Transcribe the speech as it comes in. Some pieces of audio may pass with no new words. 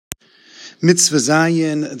Mitzvah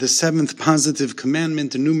Zayin, the seventh positive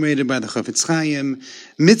commandment enumerated by the Chafetz Chaim.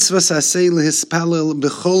 Mitzvah Sasei lehispalel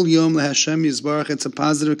b'chol yom leHashem Yisbarach. It's a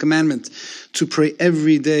positive commandment to pray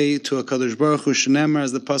every day to HaKadosh Baruch Hu. Shenemar,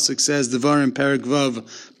 as the pasuk says, Devarim Perek Vav,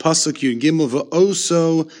 pasuk Yud Gimel,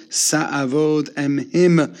 v'oso sa'avod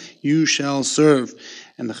emhim, you shall serve.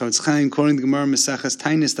 And the Chafetz Chaim, quoting the Gemara Mesachas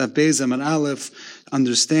Tainis Daf Beis Amud Aleph,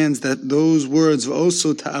 understands that those words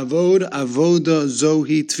v'oso ta'avod, avoda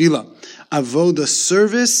zohi tefillah. Avoda,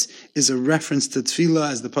 service, is a reference to tefillah,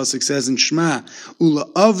 as the pasuk says in Shema. Ula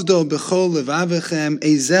avdo b'chol levavechem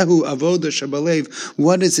ezehu avoda shabalev.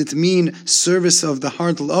 What does it mean? Service of the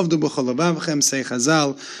heart. Avdo b'chol levavechem, say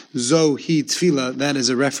Chazal, zohi tefillah. That is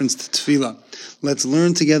a reference to tefillah. Let's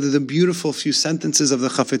learn together the beautiful few sentences of the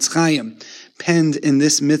Chafetz Chaim penned in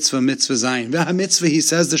this mitzvah Zayin. Mitzvah, he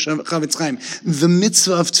says, the Chafetz Chaim, the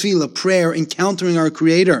mitzvah of tefillah, prayer, encountering our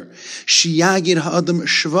Creator. Sheyagid ha'adam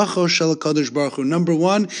shvacho shel HaKadosh Baruch Hu. Number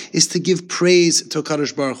one is to give praise to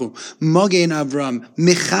HaKadosh Baruch Hu. Magen Avram,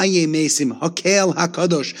 Mechaye Mesim, Hakel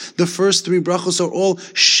HaKadosh. The first three brachos are all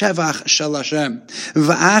Shevach Shel Hashem.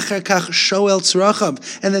 V'achar kach Shoel Tzrachav.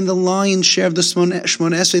 And then the lion's share of the Shmona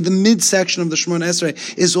Esrei, the midsection of the Shmona Esrei,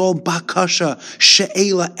 is all Bakasha,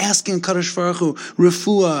 She'ela, asking HaKadosh Baruch Hu,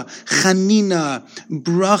 Refuah, Chanina,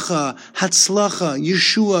 Bracha, Hatzlacha,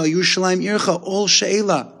 Yeshua, Yerushalayim Ircha, all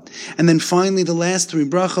She'ela. And then finally, the last three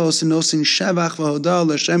brachos, Nosin Shevach v'Hodah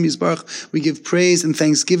l'Hashem Yisbarach, we give praise and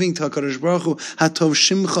thanksgiving to HaKadosh Baruch Hu. Hatov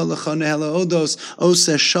Shimcha l'cha nehela odos,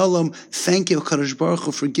 Oseh Shalom. Thank you, HaKadosh Baruch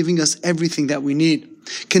Hu, for giving us everything that we need.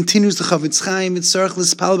 Continues the Chafetz Chaim, Mitzarech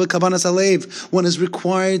l'spal b'kavanas halev. One is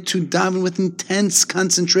required to daven with intense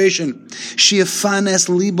concentration. Shiafanes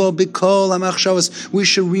libo b'kol hamachshavos. We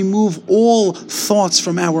should remove all thoughts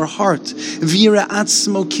from our heart. V'yira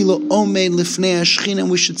atzmo kilo omed lifnei hashchina. And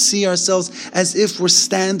we should see ourselves as if we're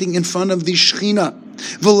standing in front of the Shechina.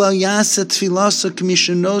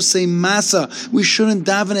 We shouldn't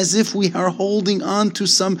daven as if we are holding on to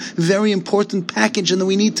some very important package and that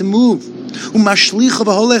we need to move. And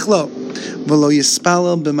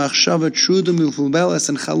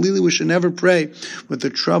Chalili, we should never pray with a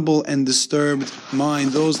trouble and disturbed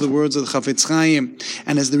mind. Those are the words of the Chafetz Chaim.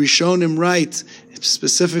 And as the Rishonim write,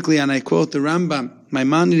 specifically, and I quote the Rambam,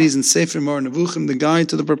 Maimonides in Sefer Mor Nevuchim, the guide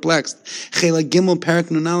to the perplexed, Chela Gimel Perek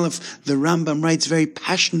Nun Aleph, the Rambam writes very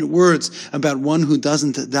passionate words about one who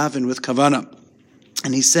doesn't daven with kavanah.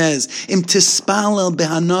 And he says, Im tispalel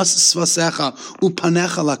behanos svasecha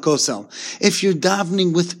upanecha lakosel. If you're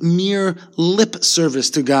davening with mere lip service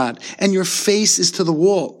to God, and your face is to the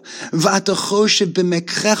wall, v'atachoshev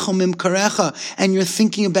b'mekrecha mimkarecha, and you're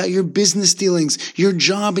thinking about your business dealings, your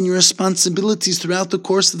job and your responsibilities throughout the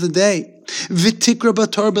course of the day, v'tikra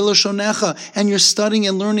b'torah b'loshonecha, and you're studying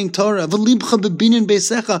and learning Torah, v'libcha b'binin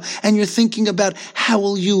beisecha, and you're thinking about how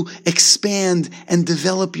will you expand and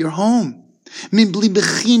develop your home. And if the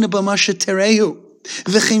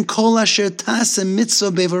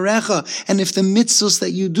mitzvos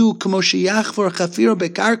that you do,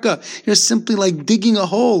 you're simply like digging a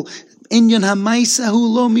hole.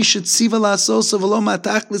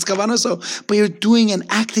 But you're doing and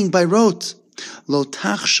acting by rote. Don't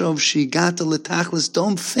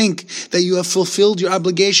think that you have fulfilled your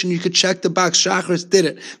obligation. You could check the box. Shachris did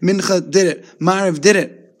it. Mincha did it. Mariv did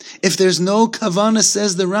it. If there's no kavanah,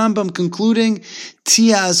 says the Rambam, concluding,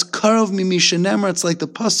 Tiaz karov mimishenemar, it's like the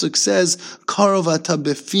pasuk says, karov ata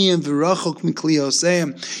befiyim v'rachok mikli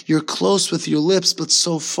hoseim. You're close with your lips, but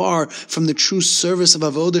so far from the true service of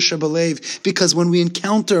avodah shabalev. Because when we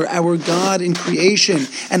encounter our God in creation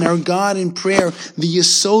and our God in prayer, the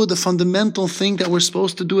yesod, the fundamental thing that we're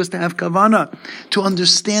supposed to do is to have kavanah, to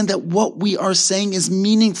understand that what we are saying is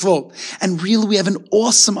meaningful, and really we have an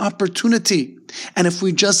awesome opportunity. And if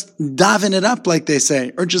we just daven it up, like they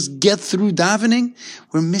say, or just get through davening,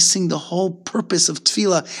 we're missing the whole purpose of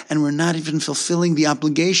tefillah, and we're not even fulfilling the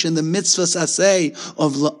obligation, the mitzvah saseh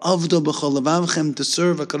of la'avdo b'chol levavchem, to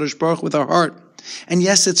serve HaKadosh Baruch Hu with our heart. And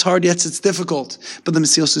yes, it's hard, yes, it's difficult. But the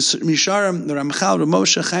Mesilas Yesharim, the Ramchal, Rav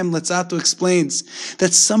Moshe Chaim Luzzatto explains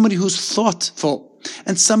that somebody who's thoughtful,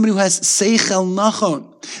 and somebody who has seichel nachon,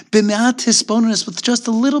 b'me'at hisponinus, with just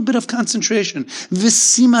a little bit of concentration,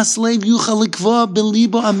 v'simas leiv yuchal likva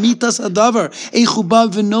b'libo amitas hadavar, eichuba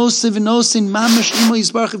v'nosin mamash imo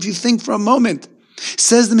yisbarach. If you think for a moment,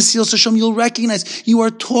 says the Mesilas Yesharim, you'll recognize you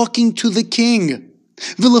are talking to the king.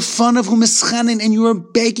 And you are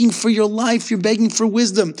begging for your life, you're begging for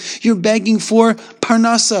wisdom, you're begging for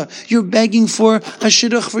parnasa, you're begging for a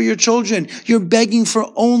shidduch for your children, you're begging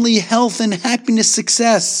for only health and happiness,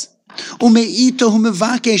 success. And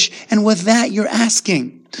with that you're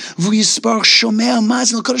asking. V'yisparach shomei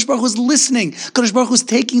mazil. Kadosh Baruch Hu is listening. Kadosh Baruch Hu is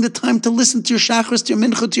taking the time to listen to your shachris, to your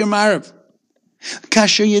mincha, to your marav.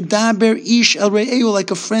 Kasher yedaber ish el re'eu, like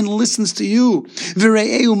a friend listens to you.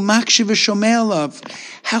 V're'eu makshiv v'shomei alav.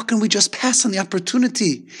 How can we just pass on the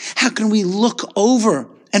opportunity? How can we look over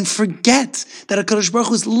and forget that HaKadosh Baruch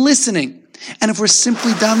Hu is listening? And if we're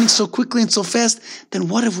simply davening so quickly and so fast, then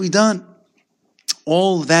what have we done?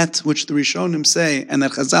 All that which the Rishonim say and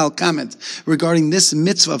that Chazal comment regarding this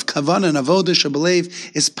mitzvah of Kavanah and Avodah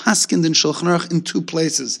Shebelev is paskined in Shulchan Aruch in two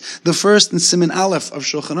places. The first in Siman Aleph of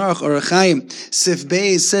Shulchan Aruch, or Chaim, Sif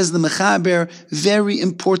Beis, says the Mechaber very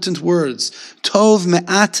important words. Tov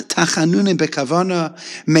me'at tachanune bekavana,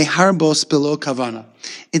 meharbos below kavana.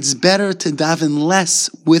 It's better to daven less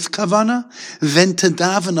with kavana than to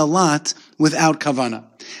daven a lot without kavana.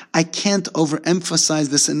 I can't overemphasize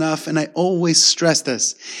this enough, and I always stress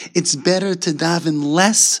this. It's better to daven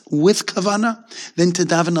less with kavana than to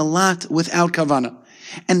daven a lot without kavana.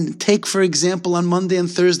 And take, for example, on Monday and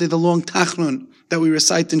Thursday, the long tachnun that we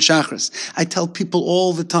recite in Shachris. I tell people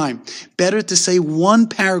all the time, better to say one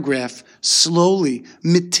paragraph slowly,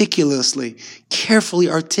 meticulously, carefully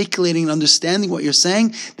articulating and understanding what you're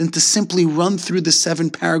saying than to simply run through the 7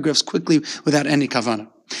 paragraphs quickly without any kavana.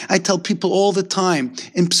 I tell people all the time,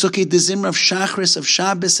 in Psukei Dezimra of Shachris of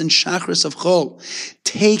Shabbos and Shachris of Chol,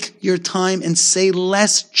 take your time and say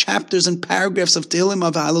less chapters and paragraphs of Tehillim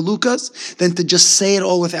of Halalukas than to just say it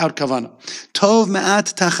all without kavana. Tov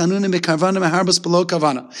me'at tachanun bekavana meharbas below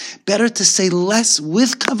kavana. Better to say less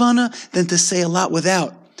with kavana than to say a lot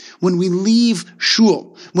without. When we leave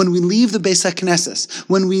shul, when we leave the Beis HaKnesses,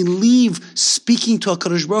 when we leave speaking to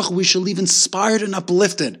HaKadosh Baruch Hu, we should leave inspired and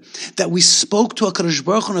uplifted that we spoke to HaKadosh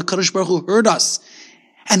Baruch Hu and HaKadosh Baruch Hu heard us.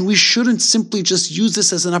 And we shouldn't simply just use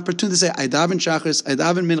this as an opportunity to say, I daven Shachris, I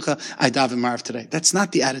daven Mincha, I daven Marv today. That's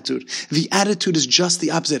not the attitude. The attitude is just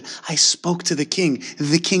the opposite. I spoke to the King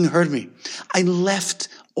heard me. I left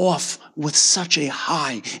off with such a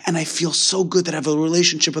high, and I feel so good that I have a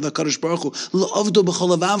relationship with HaKadosh Baruch Hu. L'avdu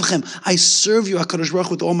b'chol avavchem. I serve you, HaKadosh Baruch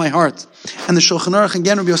Hu, with all my heart. And the Shulchan Aruch,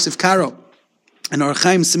 again, Rabbi Yosef Karo, and Or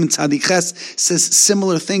Chaim Siman Tzadik Ches says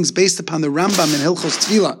similar things based upon the Rambam in Hilchos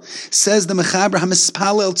Tefillah. Says the Mechaber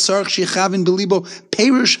Hamispalel Tzarich Shechavin Belibo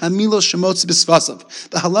Perish Hamilos Shemotz B'Svasav.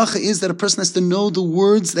 The halacha is that a person has to know the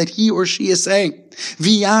words that he or she is saying.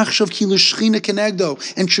 V'yachshav kilu shchina kenegdo,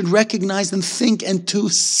 and should recognize and think and to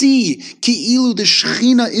see ki'ilu the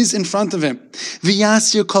shchina is in front of him.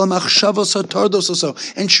 V'yasir kol machshavos hatardos also,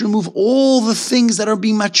 and should remove all the things that are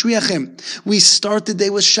being matriachim. We start the day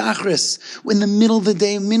with shachris, in the middle of the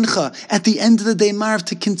day mincha, at the end of the day marv,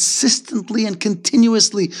 to consistently and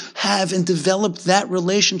continuously have and develop that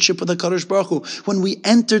relationship with the HaKadosh Baruch Hu. When we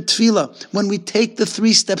enter tefillah, when we take the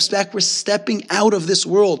 3 steps back, we're stepping out of this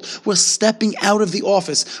world. We're stepping out of the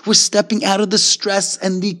office. We're stepping out of the stress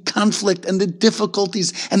and the conflict and the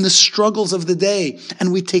difficulties and the struggles of the day.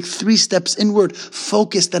 And we take 3 steps inward,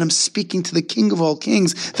 focused that I'm speaking to the King of all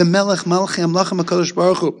kings, the Melech Malchei Amlachim HaKadosh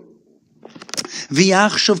Baruch Hu.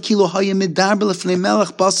 V'yachshav kilo haya medarber lefnei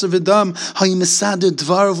melech basar v'dam haya mesader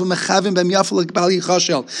dvarav v'mechavim b'em yafel b'al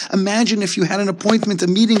yichashel. Imagine if you had an appointment, a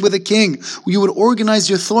meeting with a king, you would organize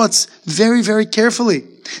your thoughts very, very carefully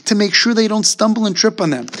to make sure they don't stumble and trip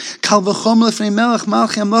on them. Certainly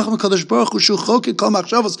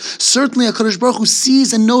HaKadosh Baruch Hu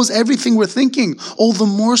sees and knows everything we're thinking. All the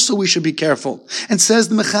more so we should be careful. And says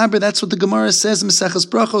the Mechaber, that's what the Gemara says in Maseches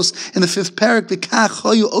Brachos in the 5th parak, V'kach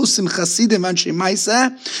hoyu osim chasidim anshe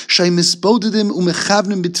maisa shay misbodedim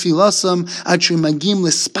umechavnim b'tfilasam ad shay magim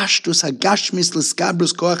l'spashtus hagashmis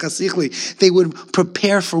l'skabrus koach hasichli. They would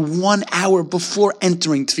prepare for 1 hour before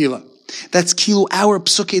entering tefillah. That's kilu, our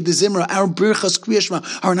Psukei Dezimra, our Birchas Kriyashma,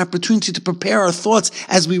 are an opportunity to prepare our thoughts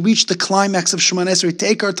as we reach the climax of Shemoneh Esrei.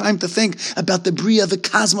 Take our time to think about the Bria, the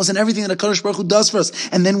cosmos, and everything that HaKadosh Baruch Hu does for us,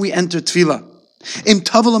 and then we enter Tefillah. Im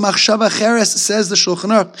Tavel Machshava Cheres, says the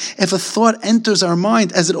Shulchan Aruch, if a thought enters our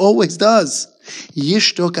mind, as it always does,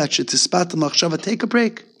 Yishtok at shetispat machshava, take a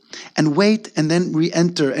break. And wait, and then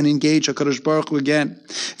re-enter and engage HaKadosh Baruch Hu again.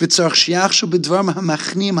 V'tzarch shiachshav b'dvarim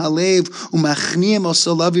ha'machniim halev u'machniim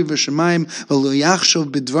oso lavi v'shamayim v'lo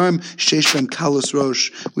yachshav b'dvarim sheish b'hem kalus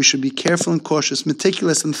rosh. We should be careful and cautious,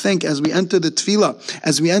 meticulous, and think as we enter the tefillah,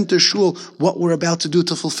 as we enter shul, what we're about to do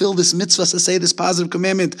to fulfill this mitzvah, to say this positive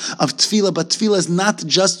commandment of tefillah. But tefillah is not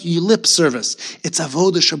just lip service. It's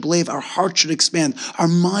avodah shablev. Our heart should expand. Our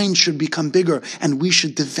mind should become bigger, and we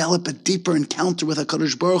should develop a deeper encounter with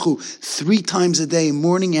HaKadosh Baruch Baruch Hu 3 times a day,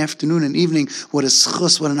 morning, afternoon, and evening. What a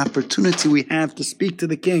schus, what an opportunity we have to speak to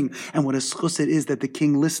the King, and what a schus it is that the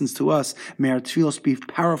King listens to us. May our tefillos be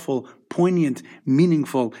powerful, poignant,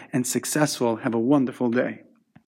 meaningful, and successful. Have a wonderful day.